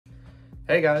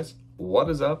Hey guys, what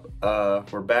is up?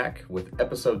 We're back with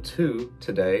episode 2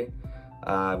 today.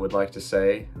 I would like to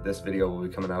say this video will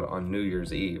be coming out on New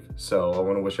Year's Eve. So I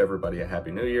want to wish everybody a Happy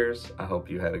New Year's. I hope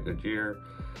you had a good year.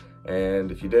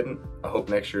 And if you didn't, I hope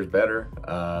next year's better.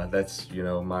 That's,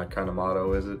 my kind of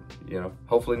motto, is it?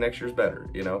 Hopefully next year's better,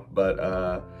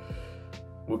 But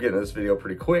we'll get into this video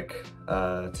pretty quick.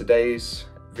 Today's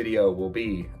video will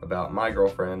be about my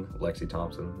girlfriend, Lexi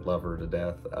Thompson. Love her to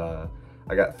death.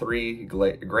 I got 3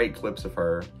 great clips of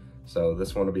her, so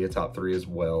this one will be a top 3 as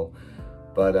well.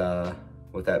 But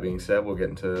with that being said, we'll get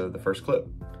into the first clip.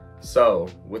 So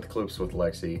with clips with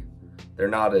Lexi, they're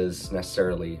not as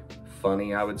necessarily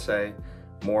funny, I would say.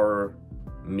 More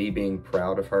me being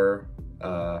proud of her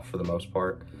for the most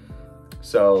part.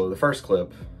 So the first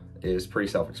clip is pretty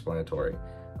self-explanatory.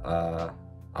 I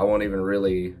won't even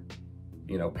really,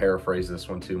 paraphrase this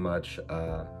one too much,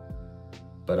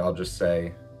 but I'll just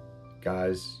say,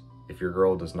 guys, if your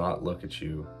girl does not look at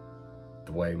you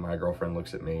the way my girlfriend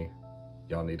looks at me,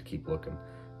 y'all need to keep looking,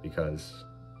 because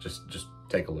just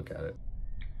take a look at it.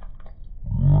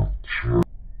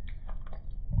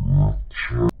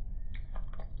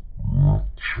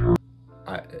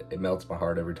 It melts my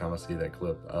heart every time I see that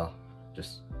clip. I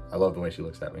love the way she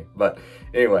looks at me. But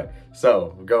anyway,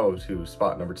 so we'll go to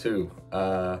spot number 2.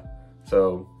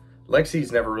 So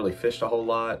Lexi's never really fished a whole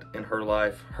lot in her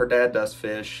life. Her dad does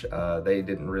fish. They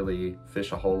didn't really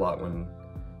fish a whole lot when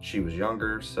she was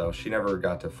younger, so she never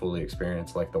got to fully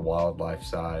experience like the wildlife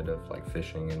side of like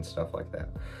fishing and stuff like that.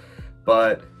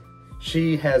 But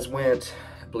she has went,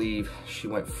 I believe she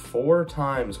went 4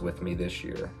 times with me this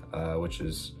year, which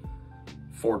is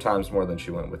 4 times more than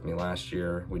she went with me last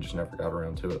year. We just never got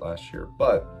around to it last year.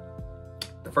 But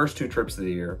the first 2 trips of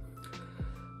the year,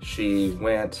 she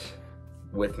went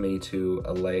with me to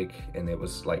a lake, and it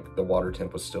was like the water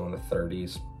temp was still in the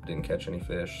 30s. Didn't catch any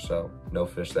fish, so no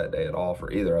fish that day at all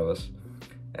for either of us.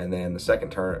 And then the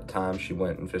second time she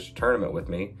went and fished a tournament with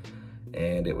me,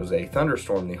 and it was a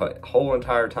thunderstorm the whole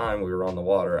entire time we were on the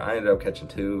water. I ended up catching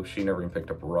 2. She never even picked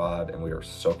up a rod, and we were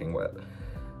soaking wet.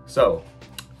 So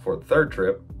for the third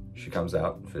trip, she comes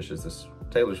out and fishes this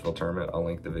Taylorsville tournament. I'll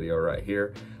link the video right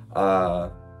here.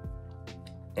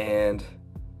 And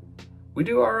we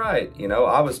do all right.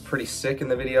 I was pretty sick in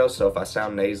the video, so if I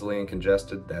sound nasally and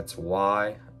congested, that's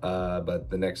why. But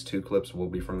the next 2 clips will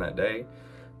be from that day.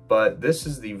 But this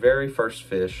is the very first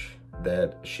fish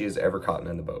that she has ever caught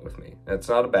in the boat with me. It's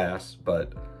not a bass,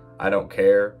 but I don't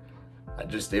care.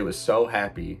 It was so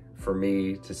happy for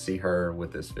me to see her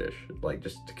with this fish, like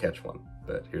just to catch one.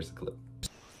 But here's the clip.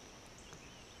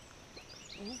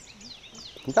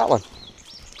 You got one.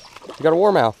 You got a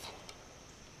warmouth.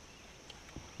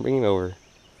 Bring him over.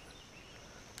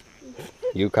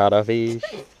 You caught a fish.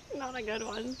 Not a good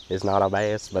one. It's not a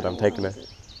bass, but I'm taking it.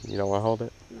 You don't want to hold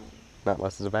it? No. Not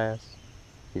unless it's a bass.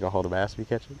 You gonna hold a bass if you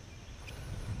catch it?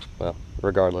 Well,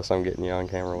 regardless, I'm getting you on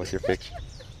camera with your picture.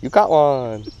 You caught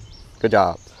one. Good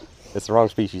job. It's the wrong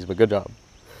species, but good job.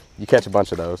 You catch a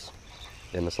bunch of those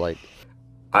in this lake.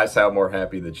 I sound more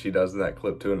happy than she does in that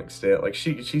clip to an extent. Like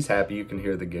she's happy. You can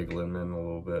hear the giggling in a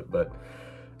little bit, but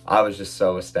I was just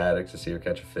so ecstatic to see her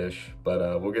catch a fish.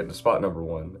 But we'll get into spot number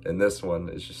 1, and this one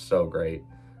is just so great.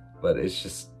 But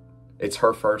it's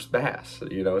her first bass.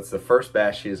 It's the first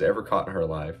bass she has ever caught in her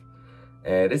life,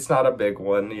 and it's not a big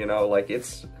one.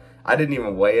 I didn't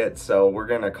even weigh it, so we're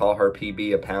gonna call her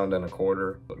PB, 1.25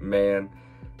 pounds. But man,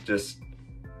 just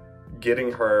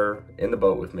getting her in the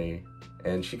boat with me,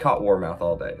 and she caught warmouth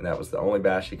all day, and that was the only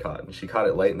bass she caught, and she caught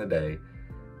it late in the day.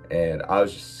 And I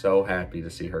was just so happy to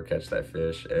see her catch that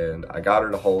fish, and I got her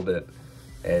to hold it,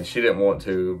 and she didn't want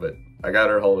to, but I got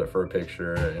her to hold it for a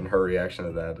picture, and her reaction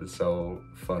to that is so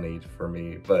funny for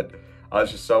me. But I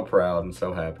was just so proud and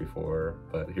so happy for her.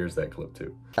 But here's that clip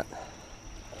too.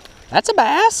 That's a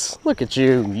bass. Look at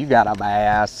you. You got a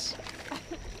bass.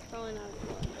 Probably not.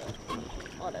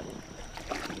 Whatever.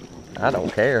 I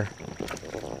don't care.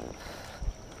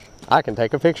 I can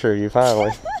take a picture of you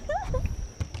finally.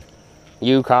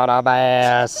 You caught a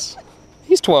bass.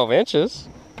 He's 12 inches.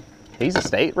 He's a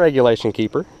state regulation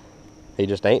keeper. He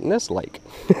just ain't in this lake.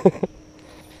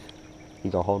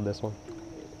 You gonna hold this one?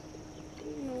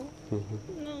 No.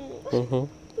 No.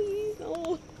 Please,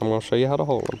 no. I'm gonna show you how to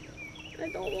hold them. I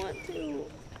don't want to.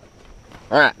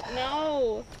 All right.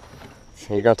 No.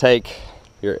 You're gonna take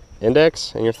your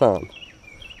index and your thumb,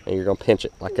 and you're gonna pinch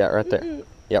it like that right there.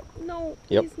 Yep. No.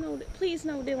 Yep. Please, no. Please,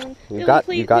 no, Dylan. You Dylan, got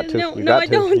please, to. No, You no, got I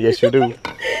to. don't. Yes, you do. No.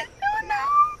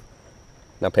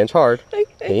 Now pinch hard. He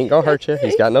ain't gonna hurt you.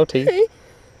 He's got no teeth.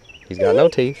 He's got no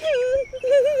teeth.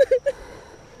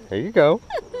 There you go.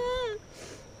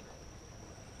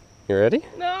 You ready?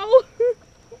 No.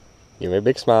 Give me a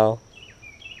big smile.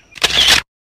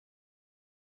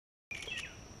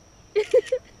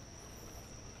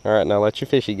 All right, now let your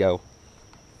fishy go.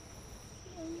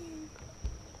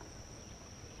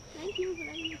 Thank you, but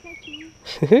I didn't catch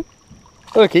you.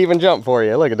 Look, he even jumped for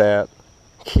you. Look at that.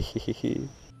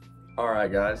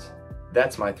 Alright guys,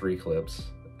 that's my 3 clips.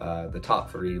 The top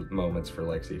 3 moments for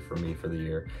Lexi for me for the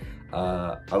year.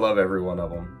 I love every one of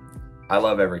them. I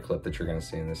love every clip that you're going to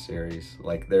see in this series.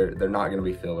 Like, they're not going to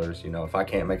be fillers. You know, if I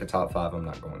can't make a top 5, I'm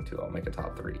not going to. I'll make a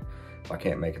top 3. If I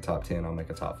can't make a top 10, I'll make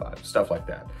a top 5. Stuff like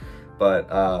that. But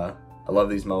I love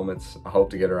these moments. I hope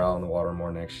to get her out on the water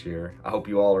more next year. I hope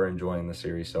you all are enjoying the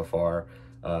series so far.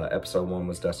 Episode 1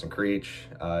 was Dustin Creech.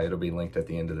 It'll be linked at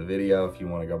the end of the video if you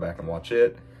want to go back and watch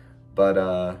it.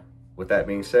 But with that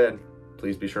being said,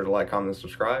 please be sure to like, comment, and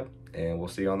subscribe, and we'll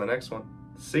see you on the next one.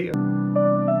 See ya.